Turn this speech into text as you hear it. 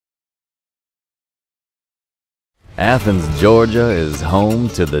Athens, Georgia is home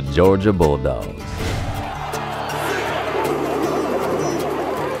to the Georgia Bulldogs.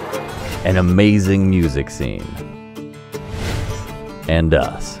 An amazing music scene. And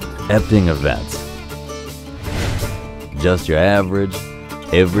us, Epting Events. Just your average,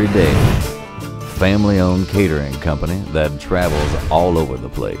 everyday, family-owned catering company that travels all over the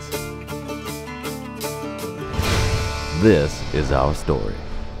place. This is our story.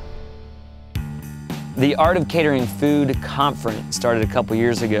 The Art of Catering Food conference started a couple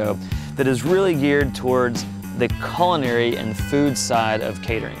years ago that is really geared towards the culinary and food side of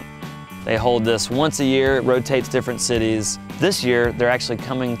catering. They hold this once a year, it rotates different cities. This year, they're actually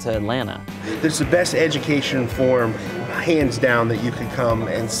coming to Atlanta. It's the best education forum, hands down, that you can come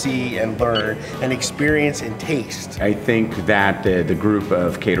and see and learn and experience and taste. I think that the group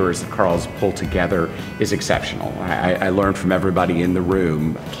of caterers that Carl's pulled together is exceptional. I learned from everybody in the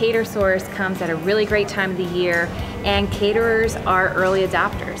room. Cater Source comes at a really great time of the year, and caterers are early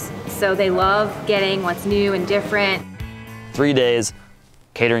adopters. So they love getting what's new and different. 3 days,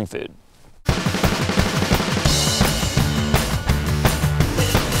 catering food.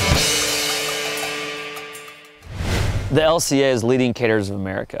 The LCA is Leading Caterers of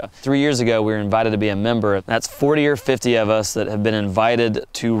America. 3 years ago, we were invited to be a member. That's 40 or 50 of us that have been invited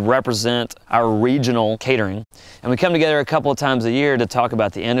to represent our regional catering. And we come together a couple of times a year to talk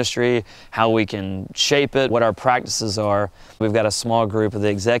about the industry, how we can shape it, what our practices are. We've got a small group of the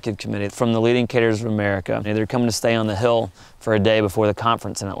executive committee from the Leading Caterers of America. They're coming to stay on the Hill for a day before the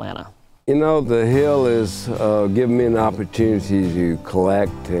conference in Atlanta. You know, the Hill is giving me an opportunity to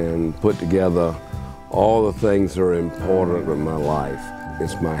collect and put together all the things that are important in my life.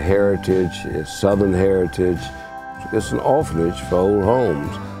 It's my heritage, it's Southern heritage. It's an orphanage for old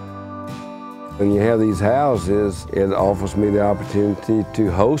homes. When you have these houses, it offers me the opportunity to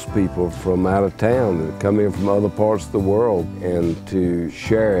host people from out of town that come in from other parts of the world and to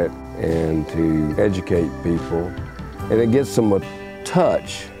share it and to educate people. And it gets them a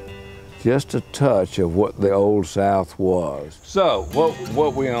touch, just a touch of what the Old South was. So,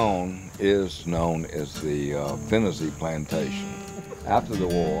 what we own is known as the Fennessy Plantation. After the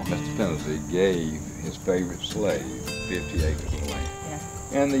war, Mr. Fennessy gave his favorite slave 50 acres of land.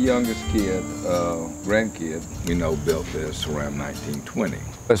 Yeah. And the youngest kid, grandkid, we know built this around 1920.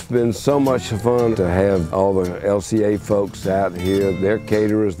 It's been so much fun to have all the LCA folks out here. They're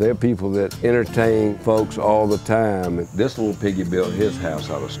caterers, they're people that entertain folks all the time. This little piggy built his house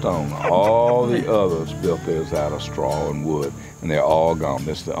out of stone. All the others built theirs out of straw and wood, and they're all gone.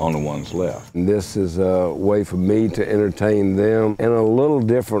 This is the only ones left. And this is a way for me to entertain them in a little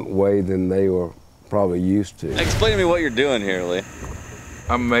different way than they were probably used to. Explain to me what you're doing here, Lee.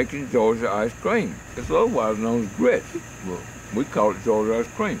 I'm making Georgia ice cream. It's otherwise known as grits. Well, we call it Georgia ice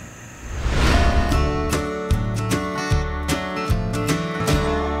cream.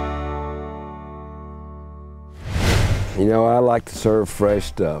 You know, I like to serve fresh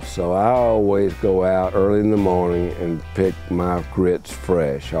stuff, so I always go out early in the morning and pick my grits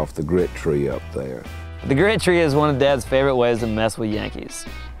fresh off the grit tree up there. The grit tree is one of Dad's favorite ways to mess with Yankees.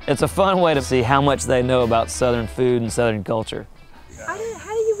 It's a fun way to see how much they know about Southern food and Southern culture.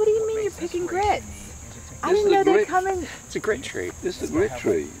 What do you mean you're picking grits? I didn't know they'd come in. It's a grit tree. This is a grit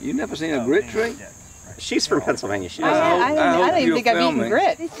tree. You never seen a grit tree? She's from Pennsylvania. She I don't even think I've eaten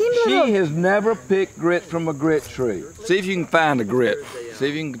grit. She has never picked grit from a grit tree. See if you can find a grit. See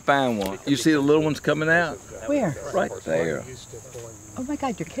if you can find one. You see the little ones coming out? Where? Right there. Oh my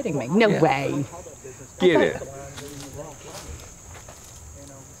God, you're kidding me. No way. Get it.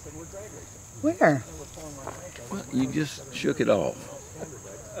 Where? Well, you just shook it off.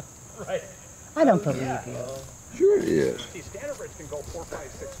 I don't believe you. Sure it is.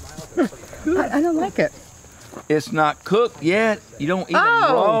 I don't like it. It's not cooked yet. You don't eat them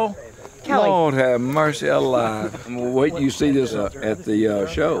raw. Kelly. Lord have mercy alive. Wait till you see this at the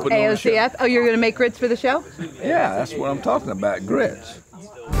show. AOCF? Oh, you're going to make grits for the show? Yeah, that's what I'm talking about, grits.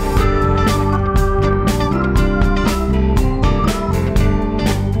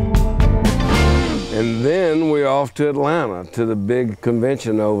 And then we're off to Atlanta, to the big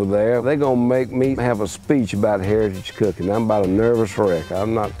convention over there. They're gonna make me have a speech about heritage cooking. I'm about a nervous wreck.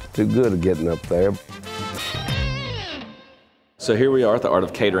 I'm not too good at getting up there. So here we are at the Art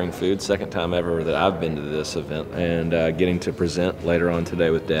of Catering Food, second time ever that I've been to this event, and getting to present later on today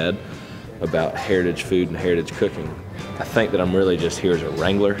with Dad about heritage food and heritage cooking. I think that I'm really just here as a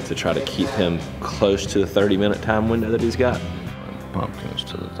wrangler to try to keep him close to the 30-minute time window that he's got. Pumpkins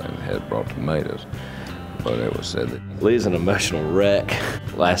to the thing that had brought tomatoes, but it was said that Lee's an emotional wreck.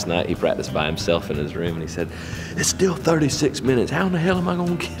 Last night he practiced by himself in his room and he said, "It's still 36 minutes. How in the hell am I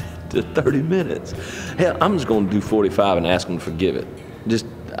gonna get it to 30 minutes. Hell, I'm just gonna do 45 and ask him to forgive it.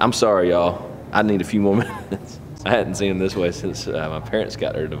 I'm sorry, y'all. I need a few more minutes. I hadn't seen him this way since my parents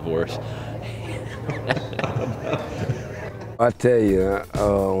got their divorce. I tell you,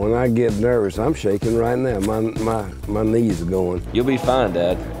 when I get nervous, I'm shaking right now. My knees are going. You'll be fine,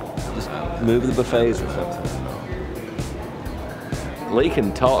 Dad. Just move the buffets or something. Lee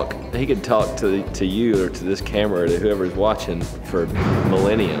can talk. He can talk to you or to this camera or to whoever's watching for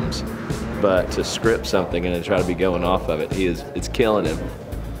millenniums, but to script something and then try to be going off of it, it's killing him.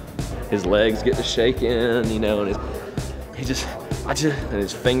 His legs get to shaking, you know, and and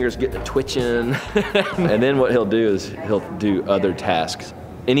his fingers get to twitching. And then what he'll do is he'll do other tasks,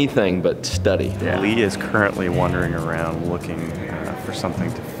 anything but study. Yeah. Lee is currently wandering around looking for something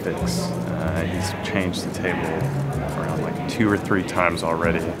to fix. He's changed the table around like 2 or 3 times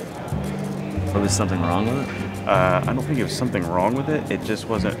already. Was there something wrong with it? I don't think it was something wrong with it. It just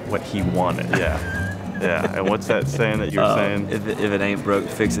wasn't what he wanted. Yeah. Yeah. And what's that saying that you were saying? If it ain't broke,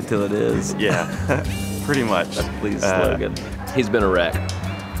 fix it till it is. Yeah. Pretty much. That's Lee's slogan. He's been a wreck,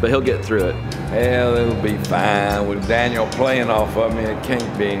 but he'll get through it. Hell, it'll be fine. With Daniel playing off of me, it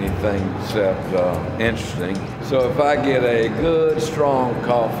can't be anything except interesting. So if I get a good, strong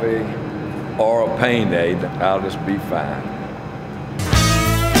coffee or a pain aid, I'll just be fine.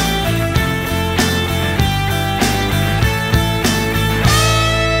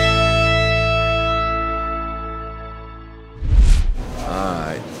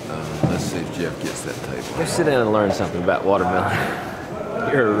 Jeff gets that table. Go sit down and learn something about watermelon.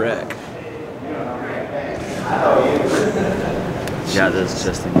 You're a wreck. Got this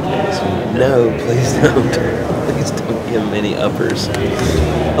just in case. No, please don't. Please don't give him any uppers.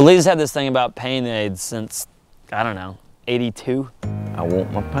 Lee's had this thing about pain aids since, I don't know, 82. I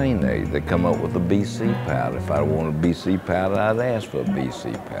want my pain aid. They come up with a BC powder. If I want a BC powder, I'd ask for a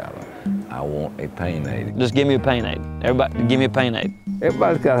BC powder. I want a pain aid. Just give me a pain aid. Everybody, give me a pain aid.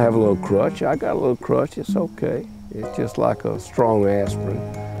 Everybody's got to have a little crutch. I got a little crutch. It's okay. It's just like a strong aspirin.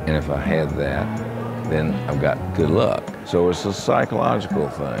 And if I had that, then I've got good luck. So it's a psychological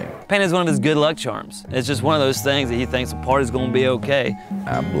thing. Pain aid's one of his good luck charms. It's just one of those things that he thinks the party's going to be okay.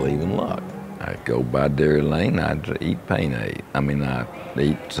 I believe in luck. I go by Dairy Lane, I'd eat pain aid. I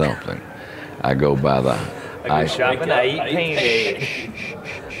eat something. I go by the... I go shopping, I eat pain aid.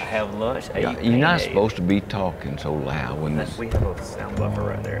 I have lunch, I eat pain aid. You're not supposed to be talking so loud when this... We have a sound buffer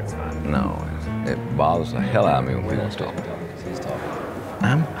right there, it's fine. No, it bothers the hell out of me when people talk. He's talking.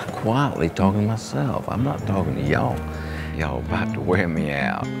 I'm quietly talking to myself. I'm not talking to y'all. Y'all about to wear me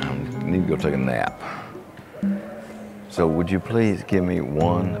out. I need to go take a nap. So would you please give me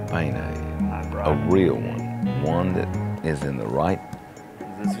one pain aid? A real one that is in the right.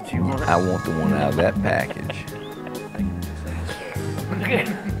 Is this what you want? I want the one out of that package. Okay.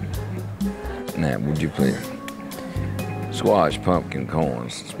 Now, would you please? Squash, pumpkin,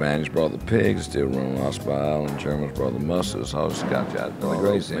 corns. Spanish brought the pigs, still running lost by Island. Germans brought the mustards, Scotch out. The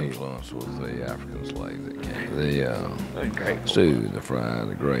greatest influence was the African slave that came. The stew, the fry,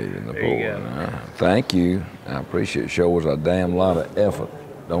 the gravy, and the pork. Thank you. I appreciate it. Shows a damn lot of effort.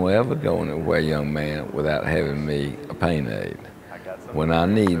 Don't ever go anywhere, young man, without having me a pain aid. When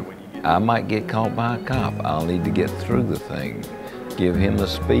I might get caught by a cop. I'll need to get through the thing. Give him the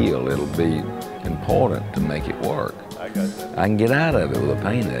spiel. It'll be important to make it work. I can get out of it with a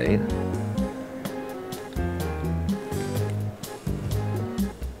pain aid.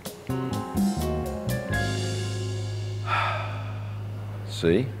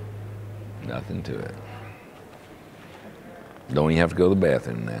 See? Nothing to it. Don't even have to go to the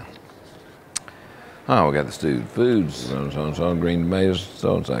bathroom now. Oh, we got the stewed foods, so green tomatoes,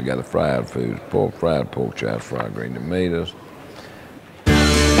 so I got the fried foods, fried pork chops, fried green tomatoes.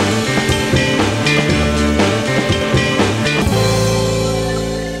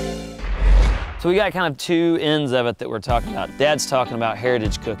 So we got kind of two ends of it that we're talking about. Dad's talking about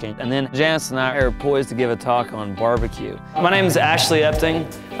heritage cooking, and then Janice and I are poised to give a talk on barbecue. My name is Ashley Epting.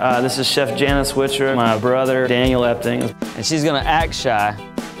 This is Chef Janice Witcher, my brother Daniel Epting, and she's gonna act shy.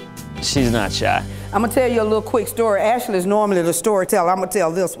 She's not shy. I'm gonna tell you a little quick story. Ashley is normally the storyteller. I'm gonna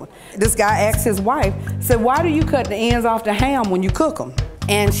tell this one. This guy asked his wife, said, "Why do you cut the ends off the ham when you cook them?"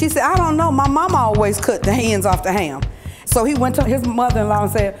 And she said, "I don't know, my mama always cut the ends off the ham." So he went to his mother-in-law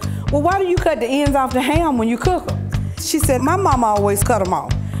and said, "Well, why do you cut the ends off the ham when you cook them?" She said, "My mama always cut them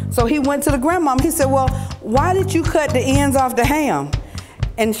off." So he went to the grandmama. He said, "Well, why did you cut the ends off the ham?"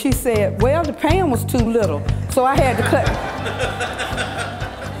 And she said, "Well, the pan was too little, so I had to cut.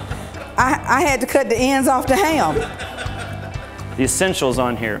 I had to cut the ends off the ham." The essentials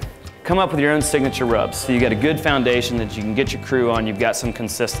on here: come up with your own signature rubs. So you got a good foundation that you can get your crew on, you've got some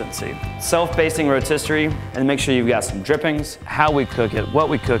consistency. Self-basting rotisserie, and make sure you've got some drippings, how we cook it, what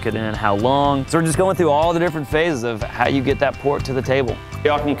we cook it in, how long. So we're just going through all the different phases of how you get that pork to the table.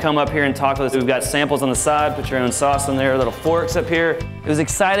 Y'all can come up here and talk with us. We've got samples on the side, put your own sauce in there, little forks up here. It was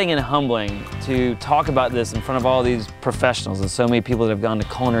exciting and humbling to talk about this in front of all these professionals and so many people that have gone to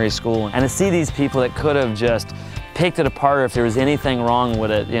culinary school, and to see these people that could have just picked it apart, or if there was anything wrong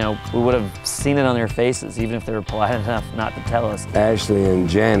with it, you know, we would have seen it on their faces, even if they were polite enough not to tell us. Ashley and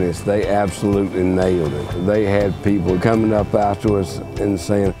Janice, they absolutely nailed it. They had people coming up afterwards and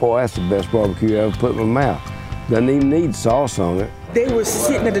saying, boy, that's the best barbecue I ever put in my mouth. Doesn't even need sauce on it. They were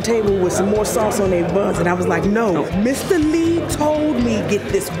sitting at the table with some more sauce on their buns, and I was like, no, Mr. Lee told me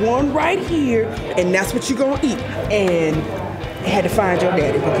get this one right here, and that's what you're gonna eat. And I had to find your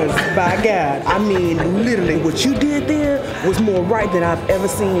daddy, because by God, I mean, literally, what you did there was more right than I've ever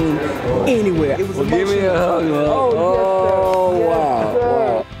seen anywhere. It was Give me a hug. Oh, yes, wow.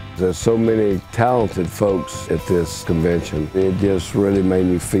 Wow. There's so many talented folks at this convention. It just really made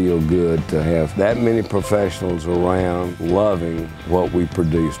me feel good to have that many professionals around loving what we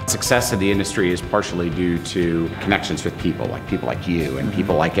produce. Success of the industry is partially due to connections with people like you and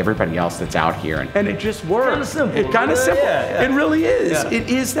people like everybody else that's out here. And it just works. It's kind of simple. Yeah. It really is. Yeah.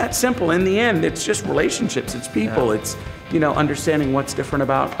 It is that simple. In the end, it's just relationships. It's people. It's, you know, understanding what's different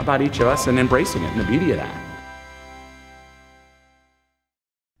about each of us and embracing it and the beauty of that.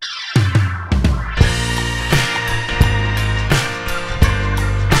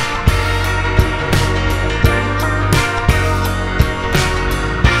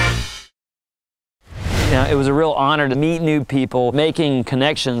 Now, it was a real honor to meet new people, making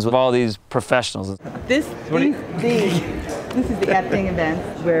connections with all these professionals. This is the acting event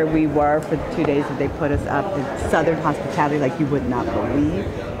where we were for the 2 days that they put us up in Southern hospitality like you would not believe.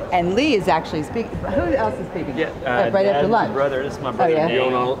 And Lee is actually speaking. Who else is speaking? Yeah, right after lunch. Brother, this is my brother. Oh, yeah?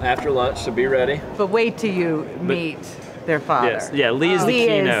 Going on after lunch, so be ready. But wait till you meet their father. Yes, yeah, Lee is the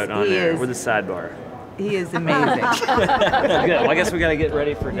keynote on there with the sidebar. He is amazing. Good. Well, I guess we got to get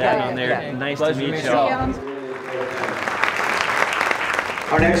ready for Dad on there. Yeah. Nice to meet y'all.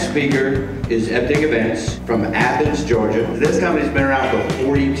 Our next speaker is Epting Events from Athens, Georgia. This company's been around for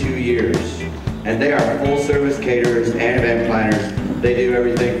 42 years, and they are full-service caterers and event planners. They do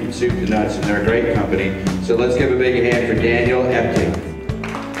everything from soup to nuts, and they're a great company. So let's give a big hand for Daniel Epting.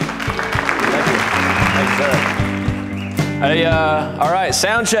 Hey, all right,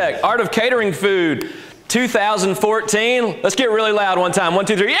 sound check. Art of Catering Food 2014. Let's get really loud one time. 1,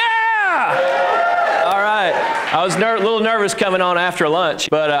 2, 3. Yeah! All right. I was a little nervous coming on after lunch,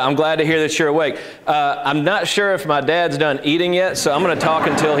 but I'm glad to hear that you're awake. I'm not sure if my dad's done eating yet, so I'm going to talk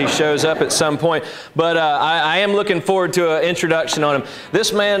until he shows up at some point. But I am looking forward to an introduction on him.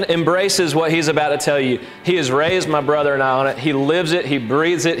 This man embraces what he's about to tell you. He has raised my brother and I on it. He lives it. He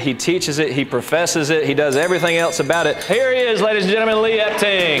breathes it. He teaches it. He professes it. He does everything else about it. Here he is, ladies and gentlemen, Lee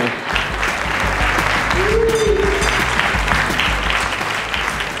Epting.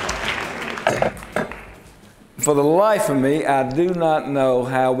 For the life of me, I do not know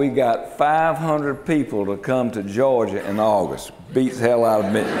how we got 500 people to come to Georgia in August. Beats the hell out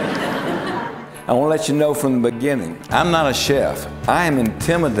of me. I want to let you know from the beginning, I'm not a chef. I am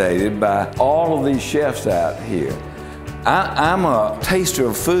intimidated by all of these chefs out here. I'm a taster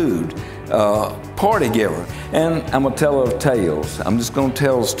of food, party giver, and I'm a teller of tales. I'm just going to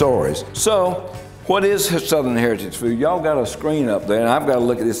tell stories. So, what is Southern Heritage Food? Y'all got a screen up there, and I've got to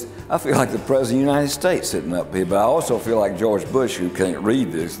look at this. I feel like the President of the United States sitting up here, but I also feel like George Bush, who can't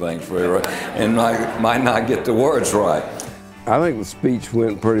read these things very well and might not get the words right. I think the speech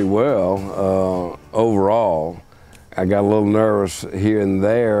went pretty well overall. I got a little nervous here and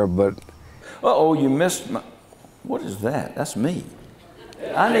there, but... Uh-oh, you missed my... What is that? That's me.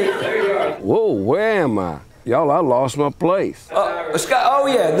 I need... There you are. Whoa, where am I? Y'all, I lost my place. Oh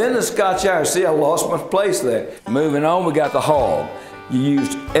yeah, then the Scotch Irish. See, I lost my place there. Moving on, we got the hog. You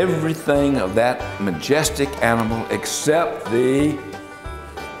used everything of that majestic animal except the...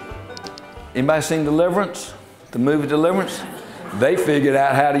 Anybody seen Deliverance? The movie Deliverance? They figured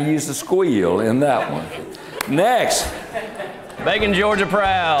out how to use the squeal in that one. Next. Making Georgia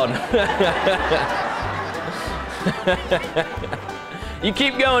proud. You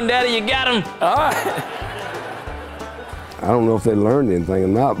keep going, Daddy, you got him. All right. I don't know if they learned anything or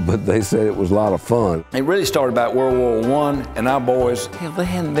not, but they said it was a lot of fun. It really started about World War I, and our boys, they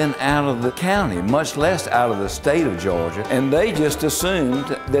hadn't been out of the county, much less out of the state of Georgia, and they just assumed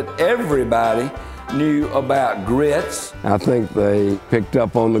that everybody knew about grits. I think they picked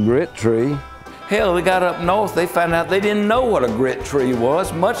up on the grit tree. Hell, they got up north, they found out they didn't know what a grit tree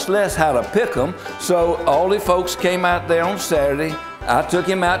was, much less how to pick them. So all the folks came out there on Saturday. I took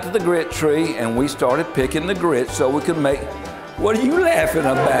him out to the grit tree and we started picking the grits so we could make, what are you laughing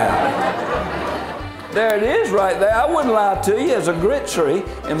about? There it is right there. I wouldn't lie to you, there's a grit tree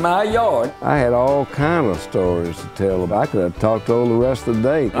in my yard. I had all kind of stories to tell. I could have talked all the rest of the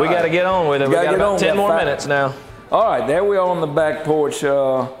day. We got to get on with it. We got about 10 more minutes now. All right, there we are on the back porch.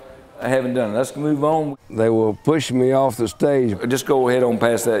 I haven't done it. Let's move on. They were pushing me off the stage. Just go ahead on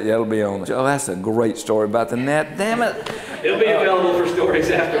past that. Yeah, it'll be on. Oh, that's a great story about the net. Damn it. It'll be available for stories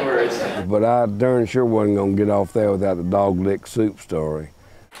afterwards. But I darn sure wasn't going to get off there without the dog lick soup story.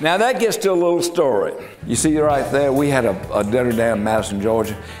 Now that gets to a little story. You see right there, we had a dinner down in Madison,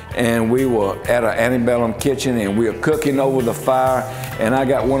 Georgia, and we were at an antebellum kitchen and we were cooking over the fire, and I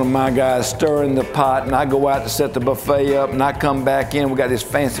got one of my guys stirring the pot, and I go out to set the buffet up, and I come back in. We got this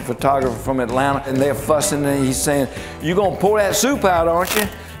fancy photographer from Atlanta, and they're fussing, and he's saying, "You gonna pour that soup out, aren't you?"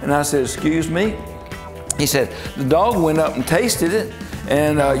 And I said, "Excuse me?" He said, "The dog went up and tasted it,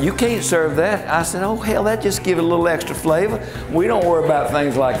 and you can't serve that." I said, "Oh, hell, that just give it a little extra flavor. We don't worry about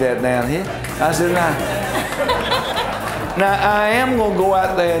things like that down here." I said, now I am going to go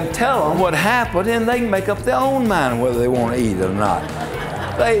out there and tell them what happened, and they can make up their own mind whether they want to eat it or not."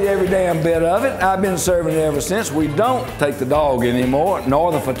 They ate every damn bit of it. I've been serving it ever since. We don't take the dog anymore,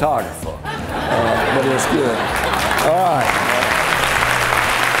 nor the photographer. But it's good. All right.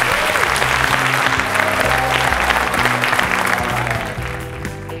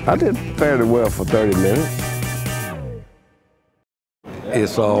 I did fairly well for 30 minutes.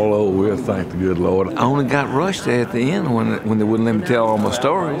 It's all over with, thank the good Lord. I only got rushed there at the end when they wouldn't let me tell all my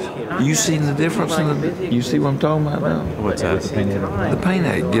stories. You seen the difference in the, you see what I'm talking about now? What's that? The paint aid? The paint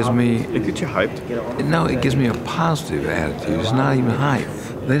aid gives me... It gets you hyped? No, it gives me a positive attitude. It's not even hype.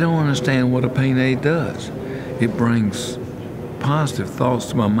 They don't understand what a paint aid does. It brings positive thoughts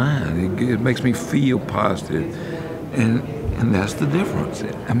to my mind. It makes me feel positive. And that's the difference.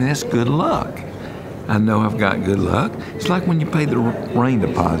 I mean, that's good luck. I know I've got good luck. It's like when you pay the rain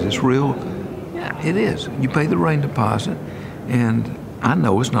deposit. It's real, yeah, it is. You pay the rain deposit, and I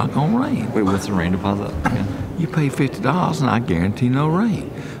know it's not gonna rain. Wait, what's the rain deposit? You pay $50 and I guarantee no rain.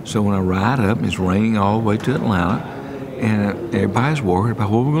 So when I ride up, and it's raining all the way to Atlanta, and everybody's worried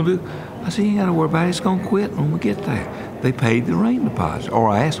about what we're gonna do. I said, you ain't gotta worry about it, it's gonna quit when we get there. They paid the rain deposit. Or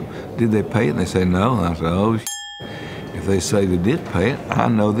I asked them, did they pay it? And they said no, and I said, oh, if they say they did pay it, I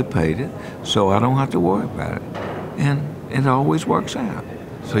know they paid it, so I don't have to worry about it. And it always works out.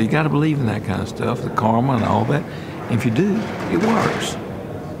 So you got to believe in that kind of stuff, the karma and all that. If you do, it works.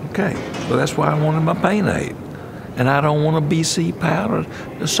 Okay, so that's why I wanted my paint aid. And I don't want a BC powder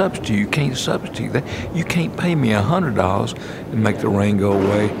to substitute. You can't substitute that. You can't pay me $100 and make the rain go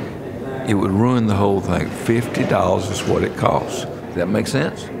away. It would ruin the whole thing. $50 is what it costs. Does that make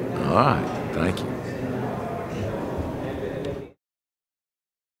sense? All right, thank you.